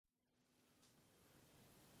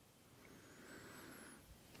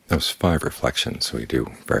those 5 reflections we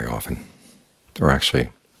do very often, or actually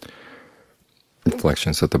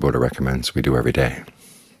reflections that the Buddha recommends we do every day,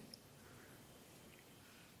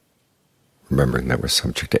 remembering that we're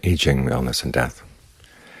subject to aging, illness, and death,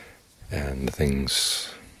 and the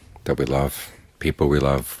things that we love, people we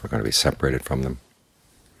love, we're going to be separated from them.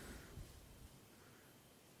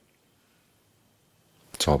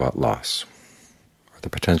 It's all about loss, or the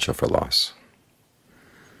potential for loss.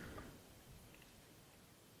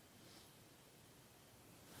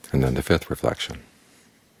 And then the 5th reflection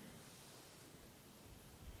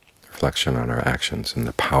on our actions and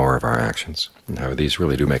the power of our actions, and how these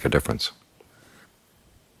really do make a difference.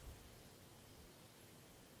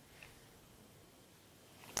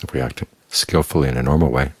 If we act skillfully in a normal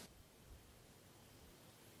way,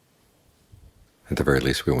 at the very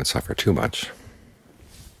least we won't suffer too much.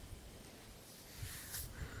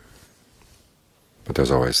 But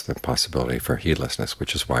there's always the possibility for heedlessness,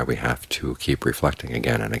 which is why we have to keep reflecting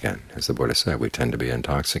again and again. As the Buddha said, we tend to be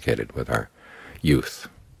intoxicated with our youth,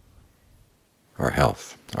 our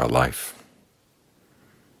health, our life,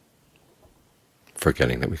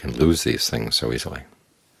 forgetting that we can lose these things so easily.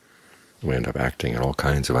 We end up acting in all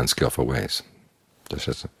kinds of unskillful ways, just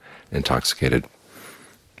as an intoxicated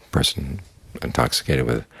person, intoxicated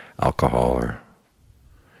with alcohol or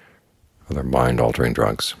other mind-altering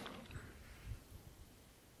drugs,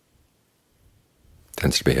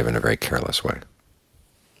 tends to behave in a very careless way.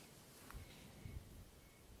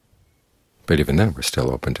 But even then, we're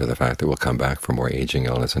still open to the fact that we'll come back for more aging,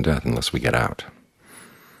 illness, and death unless we get out.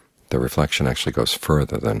 The reflection actually goes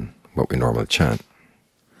further than what we normally chant.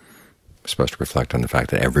 We're supposed to reflect on the fact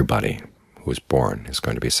that everybody who is born is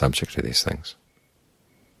going to be subject to these things.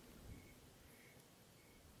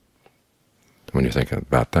 When you think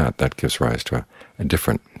about that, that gives rise to a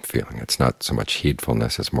different feeling. It's not so much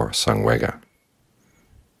heedfulness, it's more samvega.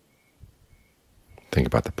 Think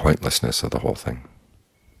about the pointlessness of the whole thing.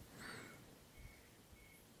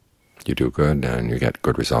 You do good and you get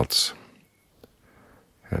good results.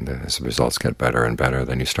 And as the results get better and better,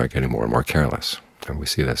 then you start getting more and more careless. And we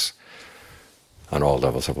see this on all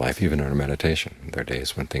levels of life, even in our meditation. There are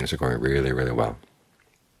days when things are going really, really well,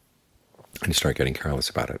 and you start getting careless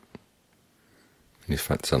about it. And you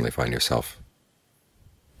suddenly find yourself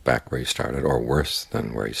back where you started, or worse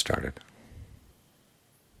than where you started.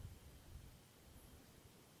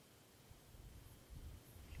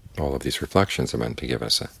 All of these reflections are meant to give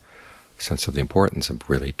us a sense of the importance of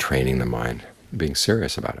really training the mind, being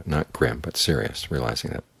serious about it, not grim, but serious,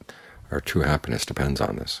 realizing that our true happiness depends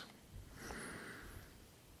on this.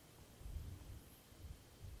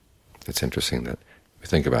 It's interesting that we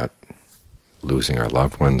think about losing our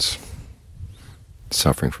loved ones,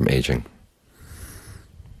 suffering from aging.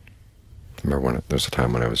 I remember there was a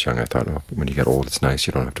time when I was young, I thought, oh, when you get old, it's nice,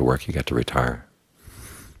 you don't have to work, you get to retire.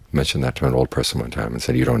 I mentioned that to an old person one time and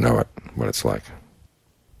said, you don't know what it's like.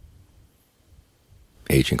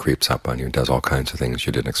 Aging creeps up on you and does all kinds of things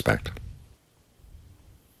you didn't expect.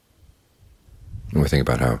 And we think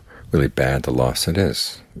about how really bad the loss it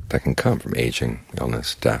is that can come from aging,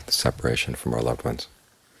 illness, death, separation from our loved ones.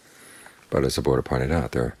 But as the Buddha pointed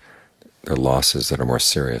out, there are losses that are more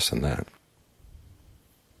serious than that.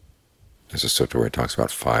 There's a sutta where it talks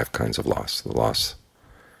about 5 kinds of loss: the loss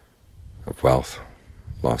of wealth,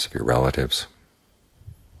 loss of your relatives,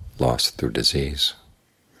 loss through disease.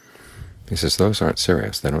 He says those aren't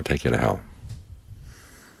serious. They don't take you to hell.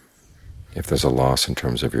 If there's a loss in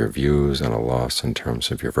terms of your views and a loss in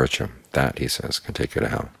terms of your virtue, that, he says, can take you to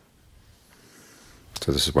hell.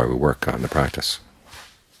 So this is why we work on the practice,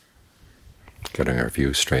 getting our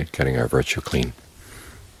views straight, getting our virtue clean.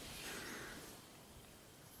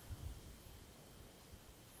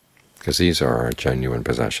 Because these are our genuine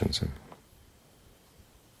possessions. And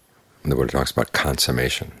the Buddha talks about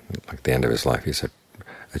consummation. Like at the end of his life, he said,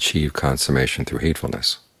 achieve consummation through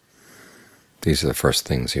heedfulness. These are the first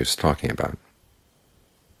things he was talking about.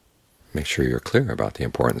 Make sure you're clear about the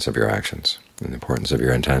importance of your actions and the importance of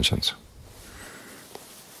your intentions.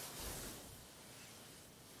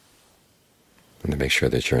 And to make sure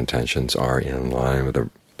that your intentions are in line with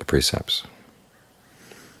the precepts.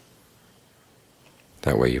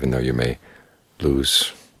 That way, even though you may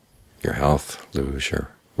lose your health, lose your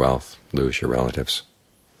wealth, lose your relatives,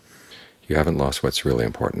 you haven't lost what's really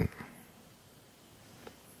important,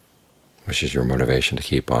 which is your motivation to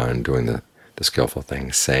keep on doing the skillful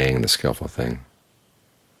thing, saying the skillful thing,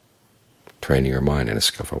 training your mind in a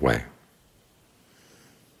skillful way.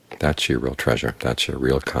 That's your real treasure. That's your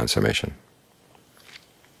real consummation.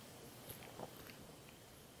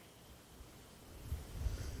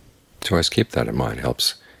 So always keep that in mind. It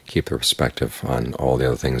helps keep the perspective on all the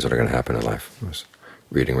other things that are going to happen in life. I was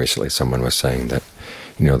reading recently, someone was saying that,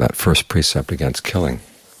 that first precept against killing,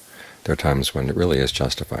 there are times when it really is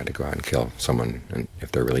justified to go out and kill someone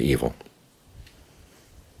if they're really evil,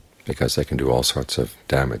 because they can do all sorts of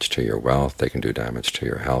damage to your wealth, they can do damage to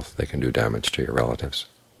your health, they can do damage to your relatives.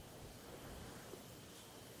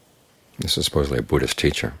 This is supposedly a Buddhist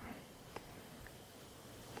teacher.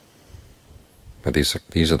 But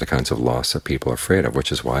these are the kinds of loss that people are afraid of,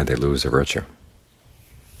 which is why they lose their virtue.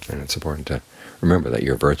 And it's important to remember that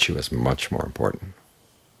your virtue is much more important.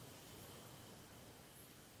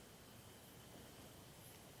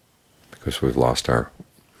 Because we've lost our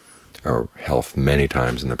health many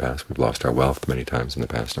times in the past. We've lost our wealth many times in the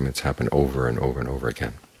past. I mean, it's happened over and over and over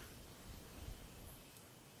again.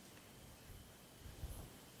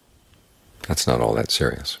 That's not all that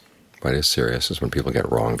serious. What is serious is when people get a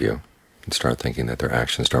wrong view and start thinking that their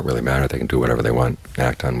actions don't really matter. They can do whatever they want,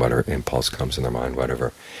 act on whatever impulse comes in their mind,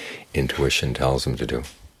 whatever intuition tells them to do,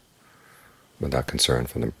 without concern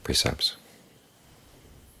for the precepts.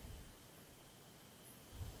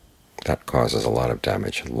 That causes a lot of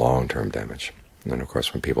damage, long-term damage. And then, of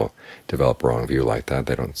course, when people develop a wrong view like that,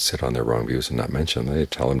 they don't sit on their wrong views and not mention them. They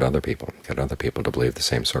tell them to other people, get other people to believe the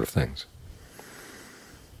same sort of things.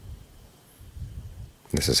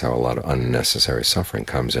 This is how a lot of unnecessary suffering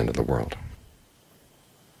comes into the world.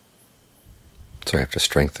 So you have to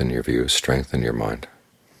strengthen your views, strengthen your mind.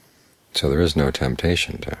 So there is no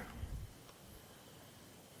temptation to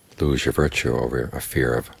lose your virtue over a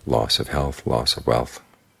fear of loss of health, loss of wealth,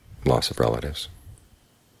 loss of relatives.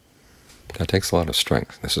 That takes a lot of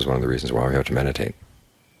strength. This is one of the reasons why we have to meditate,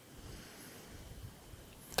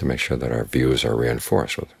 to make sure that our views are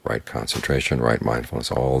reinforced with right concentration, right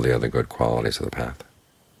mindfulness, all the other good qualities of the path.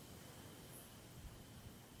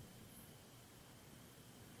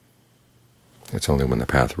 It's only when the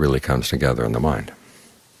path really comes together in the mind,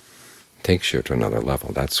 takes you to another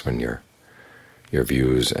level, that's when your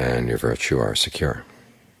views and your virtue are secure.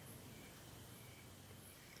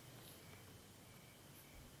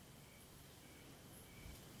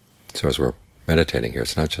 So as we're meditating here,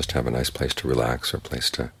 it's not just to have a nice place to relax or a place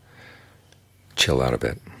to chill out a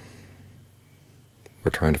bit.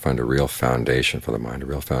 We're trying to find a real foundation for the mind, a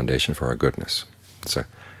real foundation for our goodness. It's a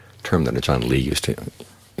term that Ajahn Lee used to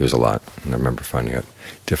use a lot, and I remember finding it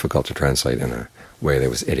difficult to translate in a way that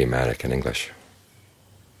was idiomatic in English.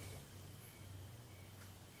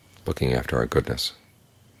 Looking after our goodness.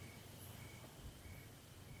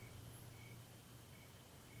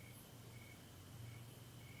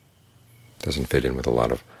 Doesn't fit in with a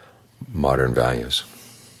lot of modern values.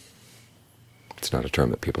 It's not a term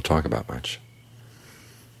that people talk about much.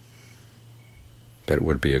 But it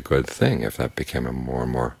would be a good thing if that became a more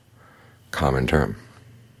and more common term,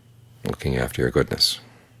 looking after your goodness,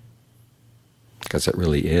 because it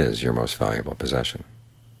really is your most valuable possession.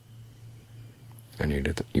 And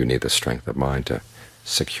you need the strength of mind to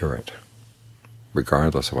secure it,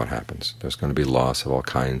 regardless of what happens. There's going to be loss of all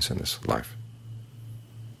kinds in this life.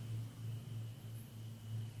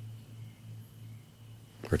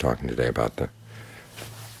 We're talking today about the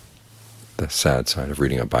sad side of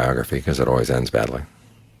reading a biography, because it always ends badly.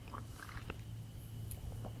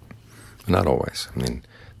 Not always. I mean,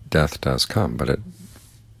 death does come, but it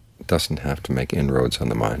doesn't have to make inroads on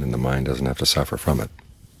the mind, and the mind doesn't have to suffer from it.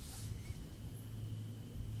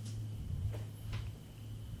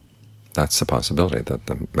 That's the possibility that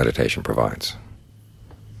the meditation provides.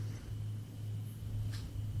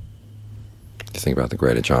 You think about the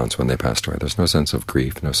great Ajahns when they passed away. There's no sense of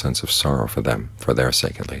grief, no sense of sorrow for them, for their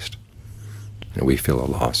sake at least. And we feel a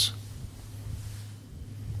loss.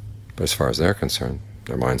 But as far as they're concerned,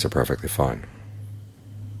 their minds are perfectly fine.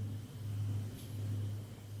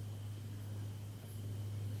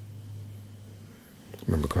 I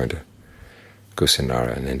remember going to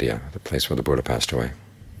Kusinara in India, the place where the Buddha passed away.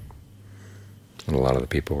 And a lot of the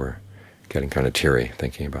people were getting kind of teary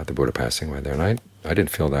thinking about the Buddha passing away there. And I didn't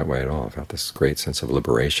feel that way at all. I felt this great sense of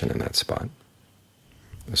liberation in that spot.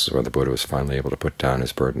 This is where the Buddha was finally able to put down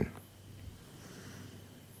his burden.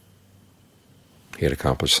 He had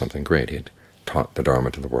accomplished something great. He had taught the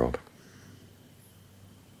Dharma to the world.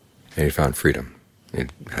 And he found freedom. He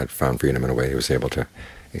had found freedom in a way he was able to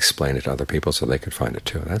explain it to other people so they could find it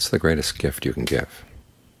too. That's the greatest gift you can give.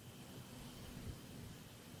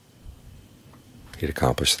 He'd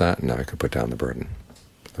accomplished that, and now he could put down the burden.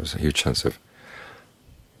 There was a huge sense of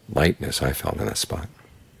lightness I felt in that spot.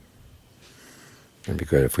 It'd be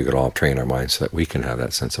good if we could all train our minds so that we can have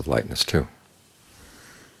that sense of lightness too.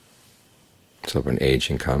 So when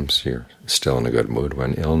aging comes, you're still in a good mood.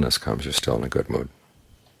 When illness comes, you're still in a good mood.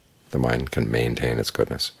 the mind can maintain its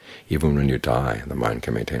goodness. Even when you die, the mind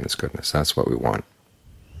can maintain its goodness. That's what we want.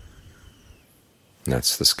 And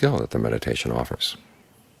that's the skill that the meditation offers.